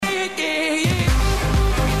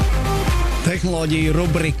tehnoloģiju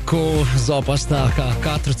rubriku Zoopastā kā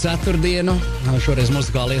katru ceturtdienu. Šoreiz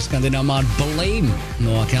muzikāli ieskandinām ar Blame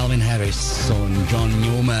no Calvin Harris un John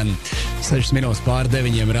Newman. 6 minūtes pār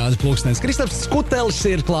 9 rāda pulkstenis. Kristaps Skutelis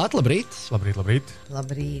ir klāt. Labrīt.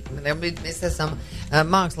 Labrīt. Mēs esam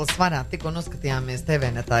mākslas svarā. Tikko noskatījāmies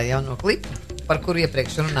TV-netā jauno klipu, par kuru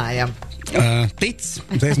iepriekš runājām.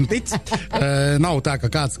 Esmu tic. Nav tā, ka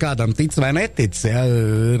kāds kādam tic vai netic. Ja?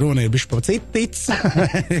 Runa ir bišķi pa citu tic.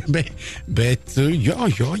 bet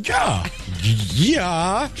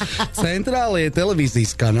jā. Centrālajie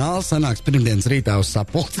televīzijas kanāli sanāks pirmdienas rītā uz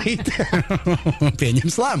sapulcīti un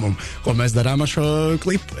pieņems lēmumu, ko mēs darām ar šo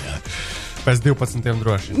klipu. Jā. Pēc 12.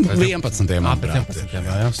 droši. 11. manuprāt.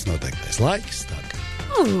 Tas noteiktais laiks.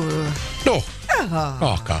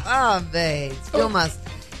 Kā? Beidz.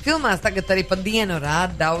 Filmās tagad arī pa dienu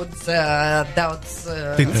rāda daudz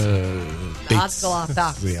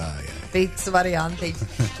atklātāks. Jā. Tic variantīgs.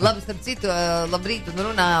 Labi, starp citu, labrīt, un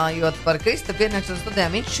runājot par Krista pienākšanu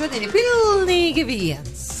studijām, viņš šodien ir pilnīgi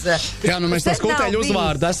viens. Jā, mēs tā Skuteļu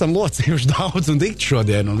uzvārdu esam locījuši daudz un dikti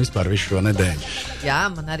šodien un vispār visu šo nedēļu. Jā,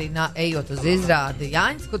 man arī ejot uz izrādi,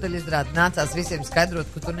 Jāņa Skuteļa izrādi, nācās visiem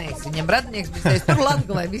skaidrot, ka tu neesi viņam radinieks, bet tur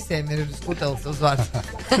Latgalē visiem ir Skutelis uzvārds.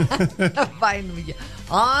 Vai nu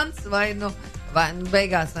Āns, vai nu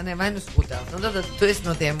beigās, vai nu Skutelis. Tad tu esi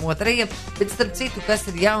no tiem otrajiem, bet starp citu, kas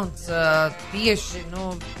ir jauns tieši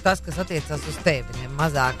tas, kas attiecās uz tevi,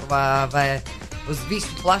 mazāk vai uz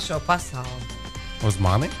visu plašo pasauli. Uz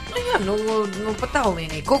mani? Pa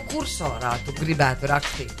tālīniju. Ko kursorā tu gribētu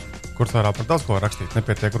rakstīt? Kursorā par daudz ko rakstīt.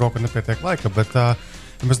 Nepietiek roka, nepietiek laika, bet ja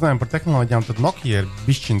mēs runājam par tehnoloģijām, tad Nokia ir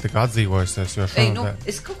bišķiņ tā kā atdzīvojusies.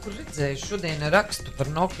 Es kaut kur redzēju šodien rakstu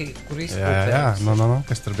par Nokia, kur izkopējas. Jā.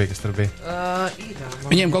 Kas tur bija?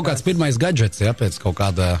 Viņiem kaut kāds pirmais gadžets, pēc kaut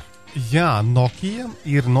kāda... Jā, Nokia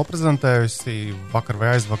ir noprezentējusi vakar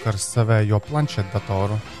vai aizvakar savējo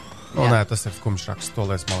planšetdatoru. Nē, tas ir skumjš raksts, to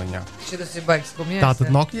lies maliņā. Šitas ir baigs skumjās. Tātad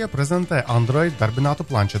Nokia prezentē Android darbinātu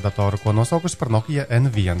planšetdatoru, ko nosaukusi par Nokia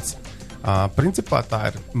N1. Principā tā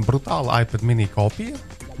ir brutāla iPad mini kopija,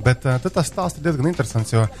 bet tas stāsts ir diezgan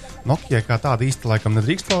interesants, jo Nokia kā tāda īsti laikam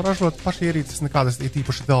nedrīkst vēl ražot paši ierīces nekādas, ir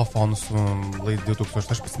īpaši telefonus līdz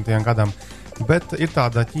 2016. gadam, bet ir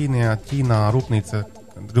tāda Ķīnā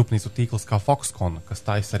rūpnīcu tīkls kā Foxconn, kas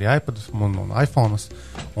taisa arī iPadus un iPhones,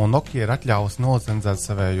 un Nokia ir atļāvusi nolicenzēt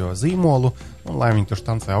savējo zīmolu, un lai viņi tur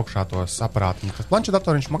štancē augšā tos aparātiņus. Tas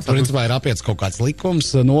planšetdatoriņš maksā... Principā ir apiets kaut kāds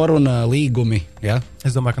likums, noruna, līgumi, ja?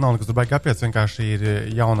 Es domāju, ka nav nekas tur baigi apiets, vienkārši ir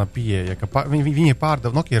jauna pieeja, ka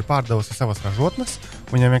Nokia ir pārdevusi savas ražotnes,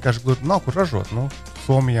 un viņiem vienkārši nav kur ražot,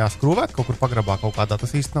 Somijā skrūvēt kaut kur pagrabā kaut kādā,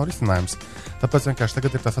 tas īsti nav risinājums. Tāpēc vienkārši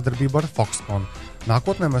tagad ir tā sadarbība ar Foxconn.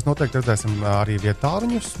 Nākotnē mēs noteikti redzēsim arī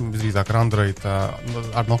vietāruņus, visdrīzāk ar Android,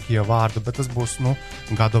 ar Nokia vārdu, bet tas būs,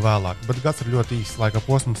 gadu vēlāk. Bet gads ir ļoti īsts laika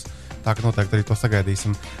posms, tā ka noteikti arī to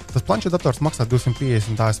sagaidīsim. Tas planšetdators maksā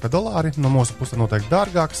 $250 ASV, no mūsu puses noteikti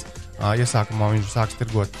dārgāks. Iesākumā viņš sāks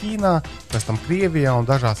tirgot Ķīnā, pēc tam Krievijā un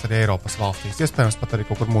dažās arī Eiropas valstīs. Iespējams pat arī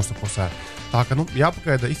kaut kur mūsu pusē. Tā ka,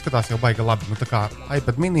 jāpagaida, izskatās jau baigi labi. Tā kā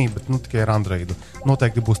iPad mini, bet tikai ar Androidu.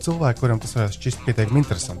 Noteikti būs cilvēki, kuriem tas varēs šķist pietiekami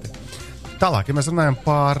interesanti. Tālāk, ja mēs runājam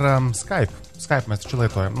par Skype mēs taču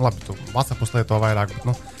lietojam. Labi, tu WhatsAppus lieto vairāk,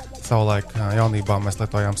 bet, savulaik jaunībā mēs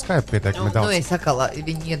lietojām Skype pietiekami daudz. Es sakala,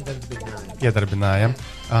 viņi iedarbinājam.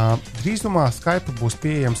 Drīzumā Skype būs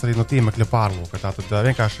pieejams arī no tīmekļa pārlūka. Tātad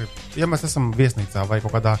vienkārši, ja mēs esam viesnīcā vai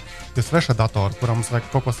kaut kādā sveša datora, kurā mums vajag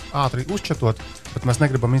kaut ko ātri uzčatot, bet mēs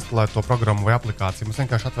negribam instalēt to programmu vai aplikāciju, mēs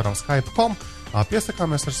vienkārši atveram Skype.com,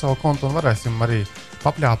 piesakāmies ar savu kontu un varēsim arī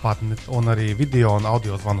papļāpāt un arī video un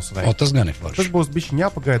audio zvanus veikt. Tas gan ir forši. Tas būs bišķiņ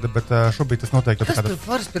jāpagaida, bet šobrīd tas noteikti... Kas tur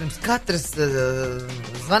forši pirms katras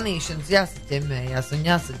zvanīšanas jāsaķemējās un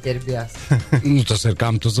jāsaķerbjās? Tas ir,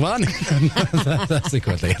 kam tu zvani. Tas ir,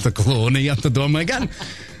 ko te ieta klūnījām, tu domāji gan.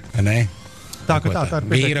 Nē. Tā ir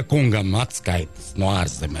vīra kungam atskaitas no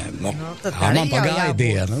ārzemēm. Man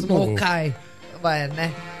pagaidīja. Smukai, vai ne?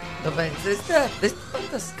 Tāpēc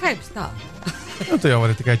tas Skype stāv. Tu jau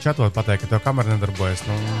vari tikai čatot pateikt, ka tev kamera nedarbojas.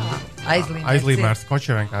 Aizlīmē ar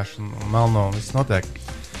skoču vienkārši melno un viss notiek.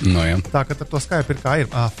 Jā. Tā, ka ar to Skype ir kā ir.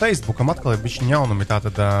 Facebookam atkal ir bišķi jaunumi.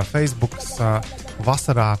 Tātad Facebooks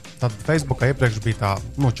vasarā, tad Facebookā iepriekš bija tā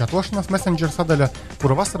čatošanas messenger sadaļa,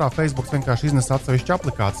 kura vasarā Facebooks vienkārši iznesa atsevišķu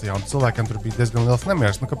aplikācijā, un cilvēkiem tur bija diezgan liels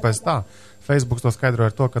nemieris. Kāpēc tā? Facebooks to skaidroja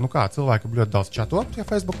ar to, ka cilvēki ļoti daudz čato pie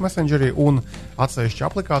Facebook messengerī, un atsevišķu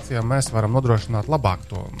aplikācijā mēs varam nodrošināt labāk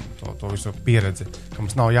to visu pieredzi, ka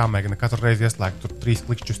mums nav jāmēģina katru reizi ieslēgt tur 3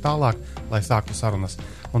 klikšķus tālāk, lai sāktu sarunas.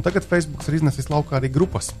 Un tagad Facebooks ir iznesis laukā arī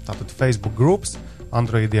grupas. Tātad Facebook Groups,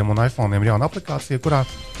 Androidiem un iPhoneiem jauna aplikācija, kurā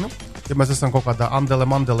ja mēs esam kaut kādā andele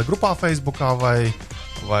grupā Facebookā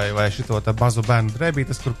vai šito te mazu bērnu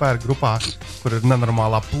drēbītes, kur pērk grupā, kur ir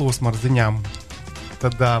nenormālā plūsma ar ziņām,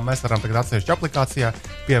 tad mēs varam tagad atsevišķi aplikācijā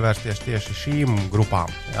pievērsties tieši šīm grupām,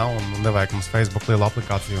 ja, un nevajag mums Facebook lielu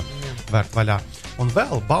aplikāciju vērt vaļā. Un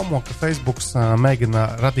vēl baumo, ka Facebooks mēģina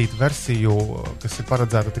radīt versiju, kas ir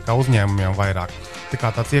paredzēta tikai uzņēmumiem vairāk.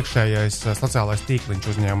 Tā tāds iekšējais sociālais tīkliņš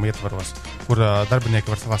uzņēmumu ietvaros, kur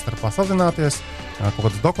darbinieki var savā starpā sazināties, kaut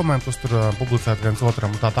kādus dokumentus tur publicēt viens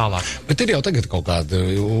otram un tā tālāk. Bet ir jau tagad kaut kādi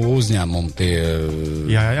uzņēmumi tie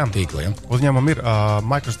tīkli, ja? Uzņēmumi ir.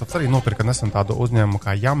 Microsoft arī nopirka nesen tādu uzņēmumu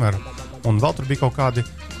kā Yammer, un vēl tur bija kaut kādi,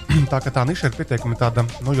 tā niša ir pietiekami tāda,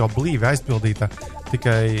 jau blīvi aizpildīta.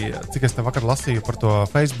 Tikai, cik es te vakar lasīju par to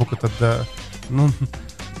Facebooku, tad,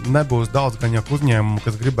 nebūs daudz gan jau uzņēmumu,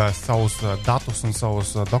 kas gribēs savus datus un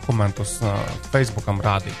savus dokumentus Facebookam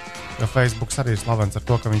rādīt. Jo Facebooks arī ir slavens ar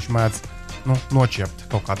to, ka viņš mēdz noķiept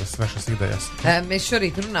kaut kādas svešas idejas. Mēs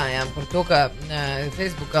šorīt runājām par to, ka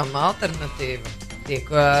Facebookam alternatīva tiek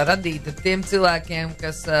radīta tiem cilvēkiem,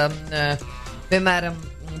 kas, piemēram,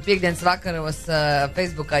 piekdienas vakaros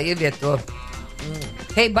Facebookā ievieto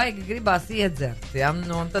hei, baigi gribās iedzert, ja?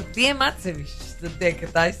 Un tad tiem atsevišķi tad tiek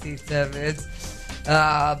taisīts viens.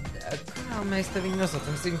 Kā mēs te viņu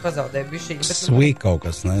nosaucam? Es viņu pazaudēju bišķiņu. Swig kaut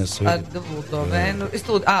kas, ne? Ar dubulto vēnu.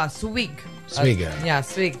 Swig. Swig, jā. Jā,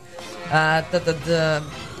 Swig. Tad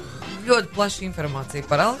ļoti plaša informācija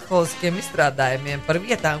par alkoholiskiem izstrādājumiem, par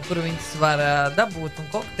vietām, kur viņas var dabūt un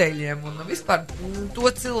kokteļiem un vispār to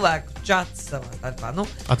cilvēku čats savā starpā.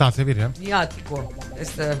 Tāds jau ir, ja? Jā, tikko.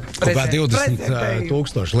 Kaut kā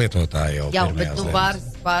 20,000 lietotāji jau. Jā, bet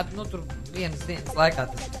pār, tur vienas dienas laikā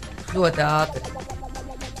tas ļoti ātri.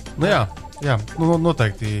 Jā,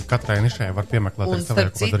 noteikti katrai nišai var piemeklēt. Un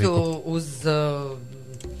starp citu uz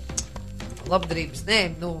labdarības,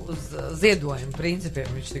 uz ziedojumu principiem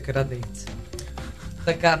viņš tika radīts.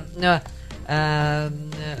 Tā kā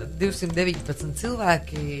 219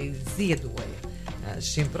 cilvēki ziedoja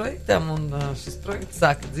šim projektam, un šis projekts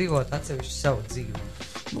sāka dzīvot atsevišķu savu dzīvi.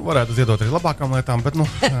 Varētu ziedot arī labākām lietām, bet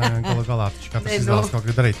galā taču katrs izvēlas, ko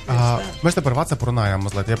grib darīt. Mēs te par WhatsApp runājām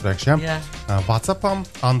mazliet iepriekš, ja? WhatsAppam,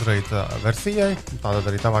 Android versijai, tātad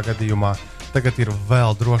arī tavā gadījumā, tagad ir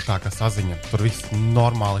vēl drošāka saziņa. Tur viss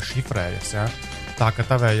normāli šifrējas, ja? Tā, ka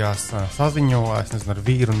tavējās saziņu, es nezinu, ar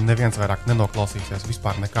vīru neviens vairāk nenoklausīsies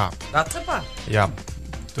vispār nekā. WhatsAppā? Jā.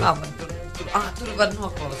 Tur var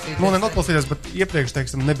noklausīties. Nenoklausīties, bet iepriekš,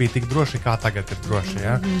 teiksim, nebija tik droši, kā tagad ir droši,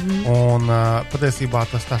 ja? Un patiesībā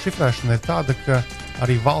tā šifrēšana ir tāda, ka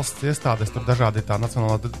arī valsts iestādes, tur dažādi tā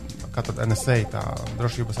nacionālā, kā tad NSA, tā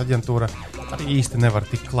drošības aģentūra, arī īsti nevar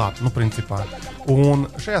tikt klāt, principā. Un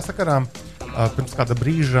šajā sakarā pirms kāda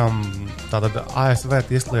brīža tātad ASV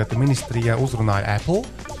tieslietu ministrija uzrunāja Apple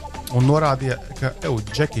un norādīja, ka,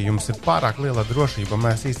 Džeki, jums ir pārāk liela drošība,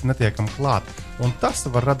 mēs īsti netiekam klāt. Un tas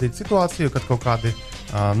var radīt situāciju, kad kaut kādi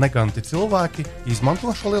neganti cilvēki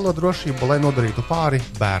izmanto šo lielo drošību, lai nodarītu pāri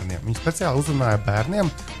bērniem. Viņi speciāli uzrunāja bērniem,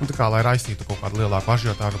 lai raisītu kaut kādu lielāku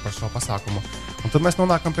ažiotāžu par šo pasākumu. Un tad mēs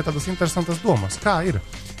nonākam pie tādas interesantas domas. Kā ir?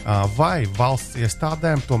 Vai valsts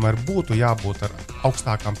iestādēm tomēr būtu jābūt ar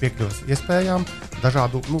augstākām piekļuvas iespējām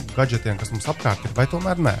dažādu gadžetiem, kas mums apkārt ir, vai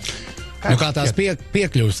tomēr nē? Kā tās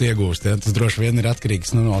piekļuvas iegūst, ja? Tas droši vien ir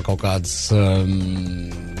atkarīgs no kaut kādas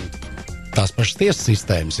tās pašas tiesas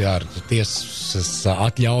sistēmas, jā, ar tiesas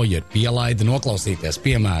atļauja ir pielaida noklausīties,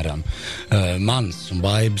 piemēram, manas un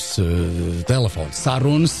Baibas telefonu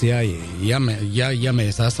sarunas, ja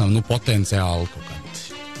mēs esam potenciāli kaut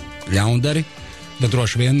kādi ļaundari, tad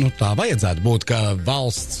droši vien tā vajadzētu būt, ka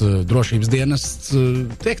valsts drošības dienests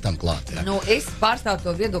tiek tam klāt. Jā. Es pārstāvu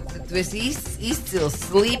to viedokli, ka tu esi izcils,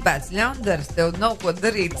 slīpēts ļaundaris, tev nav ko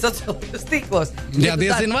darīt sociālajos tīklos. Jā,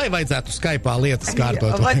 diezin vai vajadzētu Skype'ā lietas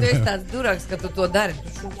kārtot. Vai tu esi tāds durāks, ka tu to dari?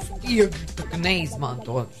 Tu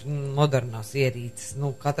neizmanto modernās ierīces.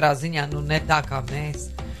 Katrā ziņā ne tā kā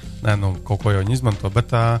mēs. Nē, kaut ko jau viņi izmanto,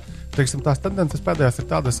 bet teiksim, tās tendences pēdējās ir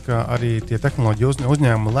tādas, ka arī tie tehnoloģiju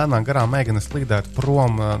uzņēmumi lēnām garām mēģina slīdēt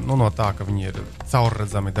prom no tā, ka viņi ir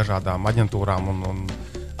caurredzami dažādām aģentūrām un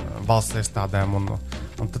valsts iestādēm.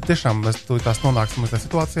 Un tad tiešām mēs tās nonāksim līdz tā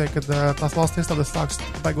situācijai, kad tās valsts iestādes sāks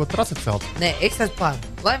beigot rasicelt. Nē, es esmu pār,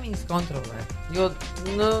 lai viņas kontrolē. Jo,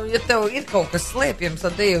 ja tev ir kaut kas slēpjams,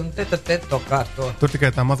 tad ej un te to kārto. Tur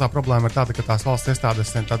tikai tā mazā problēma ir tāda, ka tās valsts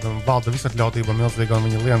iestādes tad valda visatļautība milzīga un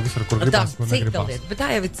viņi lien visur, kur gribas, kur negribas. Lieta, bet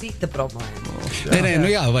tā jau ir cita problēma.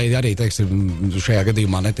 Nē, vai arī, teiksim, šajā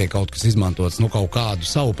gadījumā netiek kaut kas izmantots, kaut kādu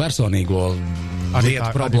savu personīgo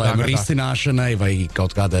lietu problēmu risināšanai vai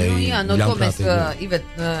kaut kādai to mēs, Ivet,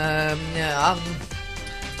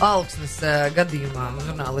 Alksnes gadījumā,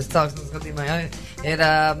 žurnālists Alksnes gadījumā,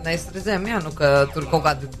 mēs redzējām, ka tur kaut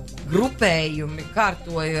kādi grupējumi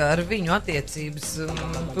kārtoja ar viņu attiecības,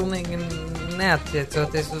 pilnīgi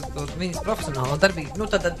neattiecoties uz viņas profesionālo darbību.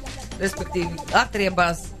 Tad, respektīvi,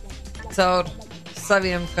 atriebās caur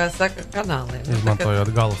saviem, kā saka, kanāliem. Izmantojot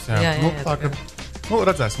galus, jā.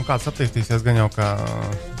 Redzēsim, kāds attīstīsies, gan jau, ka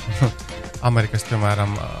Amerikas,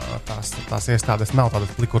 piemēram, tās iestādes nav tādas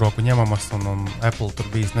pliku roku ņemamas, un Apple tur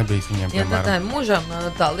nebijis viņiem, piemēram. Tā ir mūžam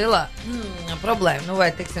tā lielā problēma, vai,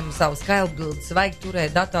 teiksim, savu skaidrbildes vajag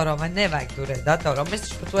turēt datorā vai nevajag turēt datorā. Mēs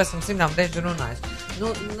taču par to esam 100 reižu runājuši.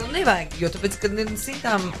 Nevajag, jo tāpēc, ka 100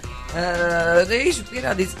 reižu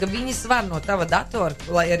pierādīts, ka viņas var no tava datora,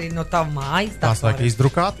 lai arī no tava mājas datora. Tās vajag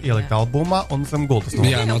izdrukāt, ielikt albumā un zem gultas.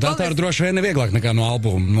 Jā, no datora droši vien nevieglāk nekā no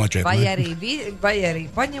albuma noķert. Vai arī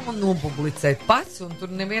paņem un nopublicēt pats, un tur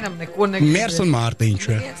nevienam neko negribēs. Miers un Mārtiņš.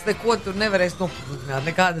 Neviens neko tur nevarēs nopublicināt,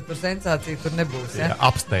 nekāda tur sensācija tur nebūs. Ja?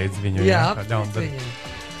 Apsteidz viņu. Jā, apsteidz viņu.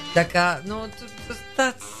 Tā kā, tas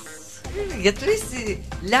tāds, ja tu esi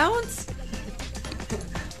ļauns,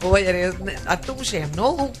 vai arī ar tumšiem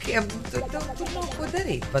nolūkiem, tur nav ko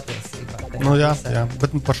darīt patiesībā. Jā, bet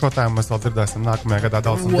par šo tēmu mēs vēl dzirdēsim nākamajā gadā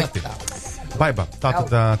daudz un likti. Baiba, tātad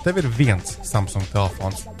tev ir viens Samsung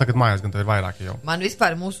telefons. Tagad mājās gan tev ir vairāki jau. Man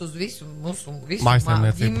vispār mūsu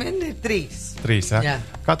ģimeni ir 3. 3, jā?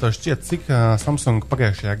 Kā tev šķiet, cik Samsung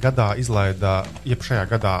pagājušajā gadā izlaida šajā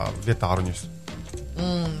gadā vietāruņus?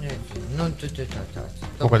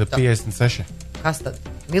 Kaut kādi 56. Kas tad?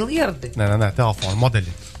 Miljardi? Nē, telefonu modeļi.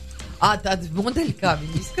 Tādi modeļi, kā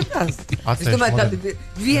viņi izskatās? Es domāju, tādi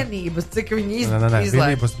vienības, cik viņi izlaida.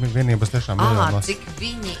 Vienības tiešām miljonos. Cik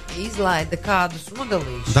viņi izlaida kādus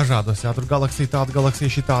modelīšus? Dažādos, jā, tur galaksija tāda, galaksija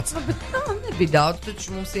šitāds. Bet nebija daudz, taču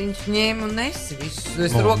mums viņš ņēma un nesi visus.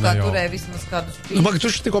 Es rokā turēju vismaz kādus 5. Tu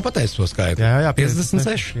tikko pateici to skaitu. Jā,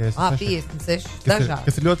 56. 56. Dažādi.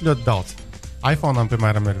 Kas ir ļoti, ļoti daudz. iPhone'am,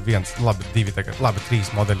 piemēram, ir 2 tagad,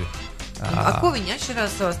 3 modeļi. Ko viņi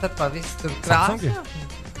atšķirās savā starpā? Viss tur krāsā?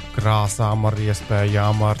 Krāsām, ar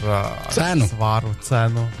iespējām, ar svaru,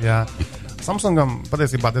 cenu. Jā. Samsungam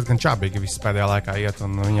patiesībā diezgan čābīgi viss pēdējā laikā iet,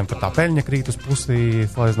 un viņam tur tā peļņa krīt uz pusi,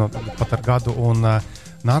 salīdzinot pat ar gadu, un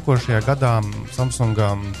nākošajā gadā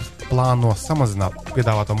Samsungam plāno samazināt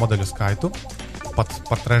piedāvāto modeļu skaitu pat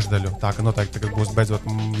par trešdaļu, tā ka noteikti tagad būs beidzot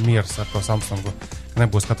miers ar to Samsungu, ka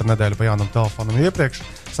nebūs katru nedēļu pa jaunam telefonam. Iepriekš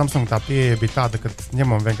Samsung tā pieeja bija tāda, ka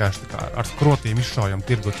ņemam vienkārši ar skrotīm izšaujam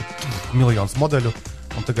tirgu miljonus modeļu,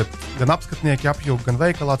 un tagad gan apskatnieki apjūg, gan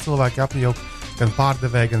veikalā cilvēki apjūg, gan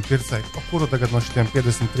pārdevēji, gan pircēji, kuru tagad no šitiem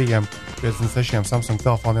 53, 56 Samsung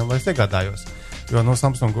telefoniem lai es iegādājos. Jo no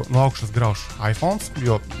Samsungu no augšas grauž iPhones,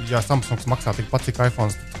 jo ja Samsungs maksā tikpat cik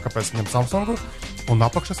iPhones, kāpēc viņam Samsungu, un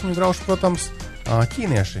apakšas viņu grauž, protams,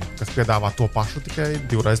 ķīnieši, kas piedāvā to pašu tikai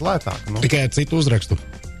 2 reizes lētāk. Tikai ar citu uzrakstu.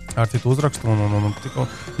 Ar citu uzrakstu.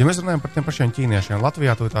 Ja mēs runājam par tiem pašiem ķīniešiem,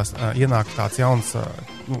 Latvijā tās ienāk tāds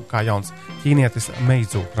jauns ķīnietis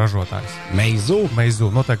Meizu ražotājs.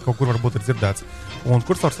 Meizu, noteikti kaut kur varbūt ir dzirdēts. Un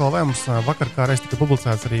kursors LV mums vakar kā reiz tika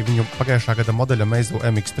publicēts arī viņu pagājušā gada modeļa Meizu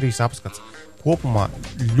MX3 apskats. Kopumā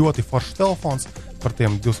ļoti foršs telefons par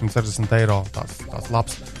tiem 260 eiro, tās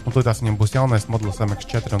labs. Un tās viņam būs jaunais modelis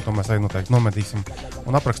MX4, un to mēs arī noteikti nomedīsim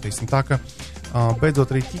un aprakstīsim. Tā ka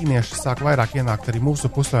beidzot arī ķīnieši sāk vairāk ienākt arī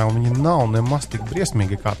mūsu pusē, un viņi nav nemaz tik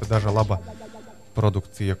briesmīgi, kā tā daža laba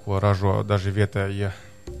produkcija, ko ražo daži vietējie.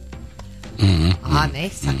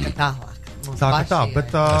 Nesaka tālāk. Bet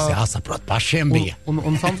tas jāsaprot pašiem bija.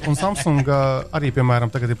 Un Samsung arī, piemēram,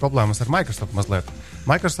 tagad ir problēmas ar Microsoft mazliet.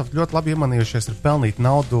 Microsoft ļoti labi iemanījušies ir pelnīt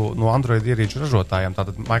naudu no Android ierīču ražotājiem.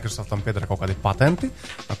 Tātad Microsoftam pieder kaut kādi patenti,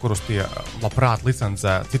 kurus tie labprāt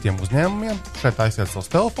licencē citiem uzņēmumiem. Šeit aizsiet savus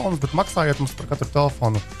telefonus, bet maksājiet mums par katru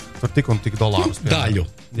telefonu tur tik un tik dolārus. Daļu.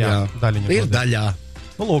 Jā, daļiņu. Ir daļā.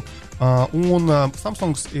 Lūk. Un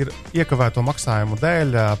Samsungs ir iekavēto maksājumu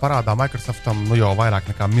dēļ parādā Microsoftam jau vairāk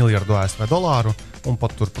nekā miljardu ASV dolāru, un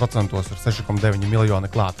pat tur procentos ir 6,9 miljoni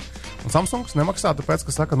klāt. Un Samsungs nemaksā tāpēc,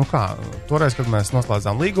 ka saka, toreiz, kad mēs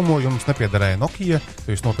noslēdzām līgumu, jums nepiederēja Nokia,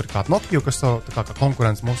 jūs nopirkāt Nokiju, kas tā kā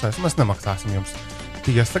konkurence mūsēs, un mēs nemaksāsim jums.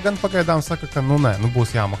 Tiesa gan pagaidām saka, ka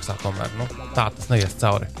būs jāmaksā tomēr. Tā tas neies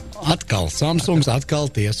cauri. Atkal Samsungs, atkal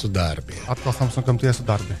tiesu darbi. Atkal Samsungam tiesu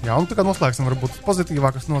darbi. Jā, un tagad noslēgsim varbūt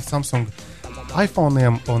pozitīvākas no Samsung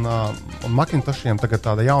iPhone'iem un Macintoshiem. Tagad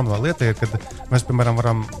tāda jauna lieta ir, kad mēs, piemēram,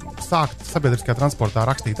 varam sākt sabiedriskajā transportā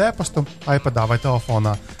rakstīt e-pastu, iPadā vai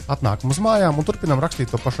telefonā, atnākam uz mājām un turpinam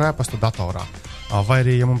rakstīt to pašu e-pastu datorā. Vai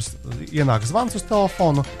arī, ja mums ienāk zvans uz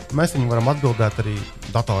telefonu, mēs viņu varam atbildēt arī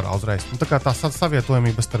datorā uzreiz. Un tā kā tā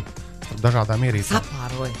savietojamība starp dažādām ierīcēm.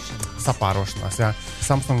 Sapārošanās, jā.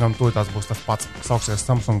 Samsungam tās būs tas pats, sauksies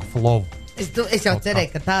Samsung Flow. Es jau cerēju,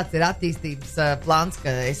 ka tāds ir attīstības plāns, ka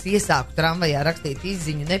es iesāku tramvajā rakstīt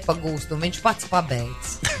izziņu, nepagūstu, un viņš pats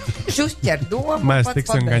pabeidz. Viņš uzķer domu. Mēs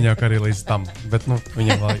tiksim gan jau arī līdz tam, bet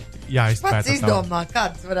viņam vēl jāizpēta. Pats izdomā,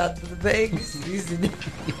 kāds varētu būt beigas izziņa.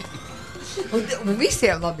 un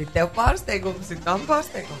visiem labi, tev pārsteigums ir tam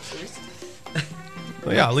pārsteigums.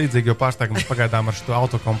 Jā, līdzīgi, jo pārsteigums pagaidām ar šo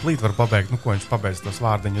autokomplītu var pabeigt, ko viņš pabeidz tos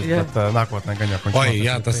vārdiņus, bet nākotnē gan jau ko viņš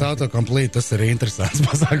jā, tas autokomplītu, tas ir interesants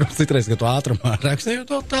pasākums. Citreiz, ka tu ātrumā raksti, jo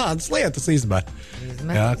to tādas lietas izbēr.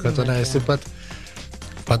 Jā, ka tu neesi pat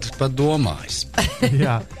domājis.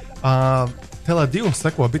 Jā. Tele2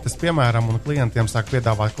 seko bites piemēram un klientiem sāk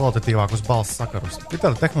piedāvāt kvalitatīvākus balss sakarus. Ir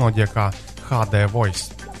tāda tehnoloģija kā HD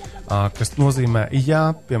Voice. Kas nozīmē,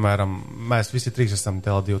 ja, piemēram, mēs visi trīs esam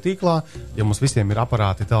Tele2 tīklā, ja mums visiem ir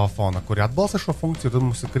aparāti telefona, kuri atbalsta šo funkciju, tad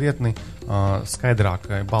mums ir krietni skaidrāk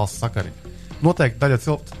balss sakari. Noteikti daļa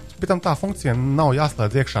cilvēku, pēc tam tā funkcija nav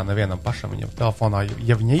jāslēdz iekšā nevienam pašam viņam telefonā,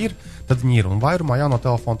 ja viņa ir, tad viņa ir, un vairumā jauno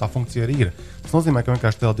telefonu tā funkcija arī ir. Tas nozīmē, ka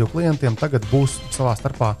vienkārši Tele2 klientiem tagad būs savā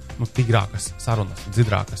starpā tīgrākas sarunas,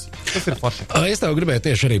 dzidrākas. Tas ir forši. Es tev gribēju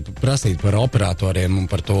tieši arī prasīt par operatoriem un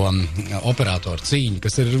par to operatoru cīņu,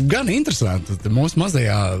 kas ir gan interesanti. Mūsu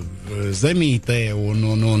mazajā zemītē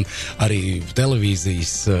un arī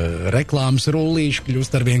televīzijas reklāmas rullīši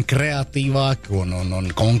kļūst arvien kreatīvāk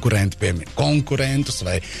un konkurenti piemēr konkurentus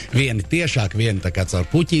vai vieni tiešāk, vieni tā kā caur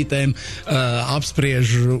puķītēm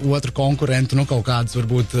apspriež otru konkurentu, kaut kādas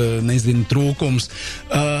varbūt, nezinu, trūkums.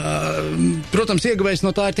 Protams, ieguvējs no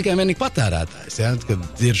tā ir tikai vienīgi patērētājs, ja?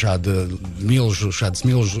 Kad ir šādas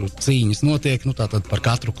milžu cīņas notiek, tātad par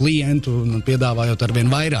katru klientu, piedāvājot arvien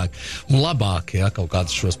vairāk un labāk, ja, kaut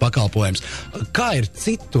kādus šos pakalpojumus. Kā ir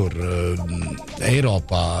citur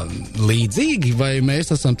Eiropā līdzīgi, vai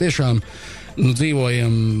mēs esam tiešām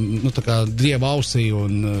dzīvojam, tā kā dieva ausī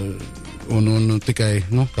un tikai,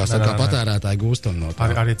 kā saka, patērētāji gūstam no tā.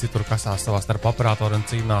 Arī citur kasās savā starp operatoriem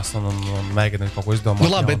cīnās un mēģina kaut ko izdomāt.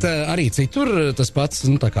 Labi, bet arī citur tas pats,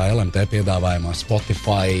 tā kā LMT piedāvājumā,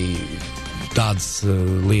 Spotify, tādas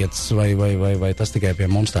lietas, vai tas tikai pie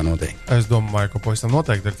mums tā notiek? Es domāju, ka pavisam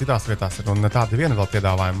noteikti ir citās vietās ir, un ne tādi viena vēl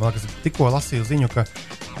piedāvājumi. Man liekas, tikko lasīju ziņu, ka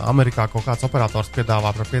Amerikā kaut kāds operators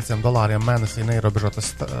piedāvā par $5 mēnesī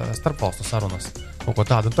neierobežotas starpvalstu sarunas. Kaut ko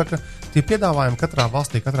tādu. Un tā, ka tie piedāvājumi katrā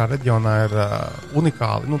valstī, katrā reģionā ir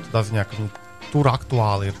unikāli. Tādā ziņā, ka viņi tur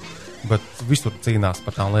aktuāli ir. Bet visur cīnās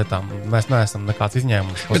par tām lietām. Mēs neesam nekāds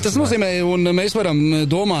izņēmums. Bet tas nozīmē, un mēs varam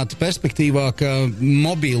domāt perspektīvā, ka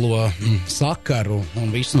mobīlo sakaru un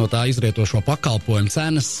visu no tā izrietošo pakalpojumu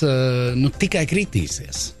cenas tikai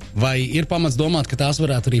kritīsies. Vai ir pamats domāt, ka tās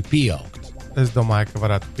varētu arī pieaugt? Es domāju, ka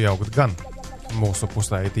varētu pieaugt gan mūsu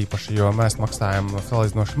pusē tīpaši, jo mēs maksājam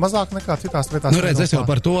salīdzinoši mazāk nekā citās vietās. Redz, es jau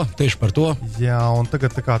tieši par to. Jā, un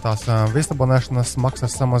tagad tā kā tās viesabonēšanas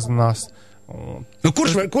maksas samazinās.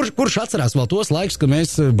 Kurš atcerās vēl tos laikus, kad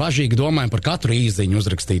mēs bažīgi domājam par katru īziņu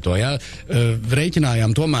uzrakstīto, ja?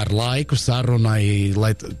 Rēķinājām tomēr laiku sarunai,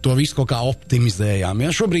 lai to visu kaut kā optimizējām.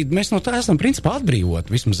 Ja? Šobrīd mēs no tā esam principā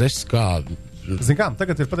atbrīvot, vismaz es kā... Zin kā,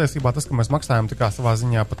 tagad ir patiesībā tas, ka mēs maksājam tikai savā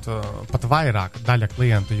ziņā pat vairāk daļa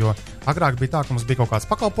klientu, jo agrāk bija tā, ka mums bija kaut kāds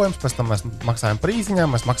pakalpojums, pēc tam mēs maksājam par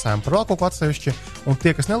īziņām, mēs maksājam par vēl kaut ko atsevišķi, un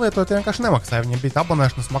tie, kas nelietoja, tie vienkārši nemaksāja. Viņiem bija tā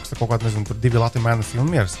abonēšanas maksa kaut kāda, nezinu, tur $2 mēnesī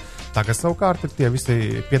un miers. Tagad savukārt ir tie visi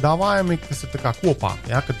piedāvājumi, kas ir tā kā kopā.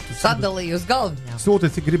 Ja, sadalīja uz galviņām. Sūti,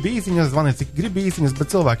 cik gribi īziņas, zvani, cik gribi īziņas,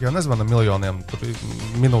 bet cilvēki jau nezvana miljoniem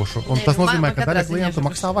minūšu, un tas nozīmē, ka daļa klientu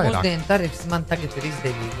maksā vairāk. Mūsdienu tarifs man tagad ir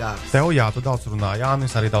izdevīgāks. Tev jā, tu daudz runā,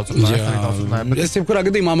 Jānis arī daudz runā. Bet... Es jebkurā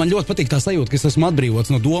gadījumā man ļoti patīk tā sajūta, ka es esmu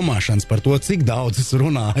atbrīvots no domāšanas par to, cik daudz es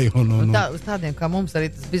runāju. Uz tādiem kā mums arī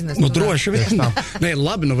tas biznesa. Droši vien. Nē,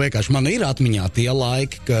 labi, vienkārši man ir atmiņā tie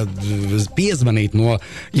laiki, kad piezvanīt no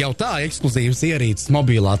jau tā ekskluzīvas ierīces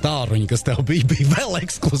mobilā tālruņa, kas tev bija vēl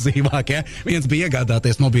ekskluzīvāk, ja? Viens bija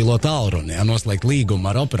iegādāties mobilo tālruni, ja? Noslēgt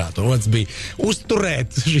līgumu ar operatoru, otrs bija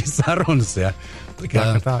uzturēt šīs sarunas, ja?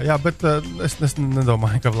 Jā, bet es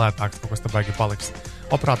nedomāju, ka lētāks kaut kas te baigi paliks.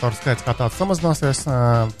 Operatoru skaits kā tāds samazināsies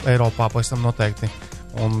Eiropā pavisam noteikti.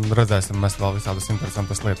 Un redzēsim mēs vēl visādas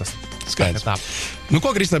interesantas lietas. Skaidrs.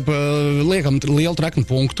 Ko, Kristap, liekam lielu treknu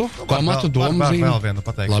punktu? Komatu, domu zīmi? Vēl vienu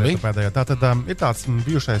pateikt pēdējo. Tātad ir tāds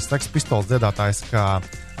bijušais Sex Pistols dziedātājs kā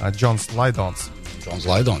Džons Laidons.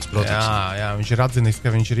 Džons Laidons, protams. Jā, viņš ir atzinis,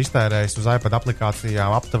 ka viņš ir iztērējis uz iPad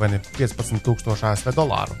aplikācijām aptuveni $15,000 ASV.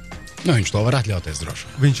 Viņš to var atļauties droši.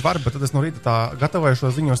 Viņš var, bet tad es no rīta tā gatavoju šo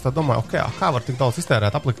ziņu, es tā domāju, kā var tik daudz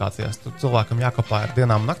iztērēt aplikācijās? Tur cilvēkam jākopā ar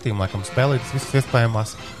dienām un naktīm, laikam spēlītas visas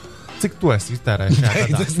iespējamās Cik tu esi iztērējis šajā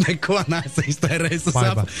gadā? Es neko neesmu iztērējis.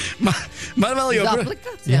 Baiba. Man vēl jau...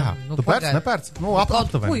 Jā, tu pērc, nepērc? Nu,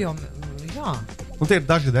 aptuveni. Jā. Nu, tie ir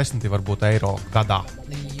daži desmiti, varbūt, eiro gadā.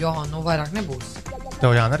 Jā, nu vairāk nebūs.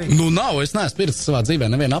 Tev Jāna arī? Nu, nav, es neesmu pircis savā dzīvē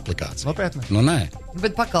nevienu aplikāciju. Nopietni? Nu, nē.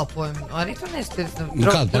 Bet pakalpojumu arī tu nespirci.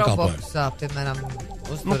 Kādu pakalpojumu? Dropboxā, piemēram,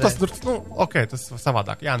 uzturēt. Nu, tas tur, tas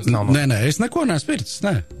savādāk. Jānis nav. Nē, es neko neesmu pircis,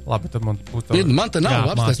 nē. Labi, tad man būtu... Man te nav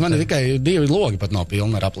apstāties, man ir tikai 2 logi pat nav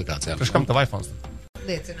pilni ar aplikācijām. Kam tev iPhones?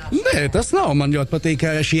 Nē, tas nav. Man ļoti patīk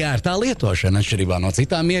šī ērtā lietošana, atšķirībā no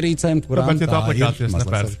citām ierīcēm, kurām bet, ja tu aplikācijas mazliet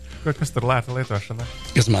nepērci, kas tur lēta lietošana?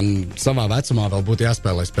 Kas man savā vecumā vēl būtu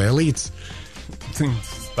jāspēlē spēlītes.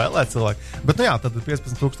 Spēlē cilvēki. Bet, nu jā, tad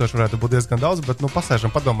 15,000 varētu būt diezgan daudz, bet, nu,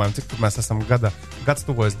 pasēžam, padomājam, cik mēs esam gads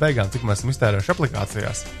tuvojas beigām, cik mēs esam iztērējuši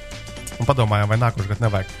aplikācijās. Un padomājām, vai nākošais gads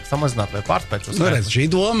nevajag samazināt vai pārspēt šo skaitu. Šī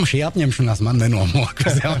doma, šī apņemšanās man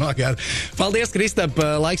nenomokas. Paldies, Kristap,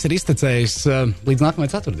 laiks ir iztecējis līdz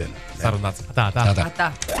nākamajai ceturtdienai. Sarunāts.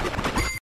 Tā.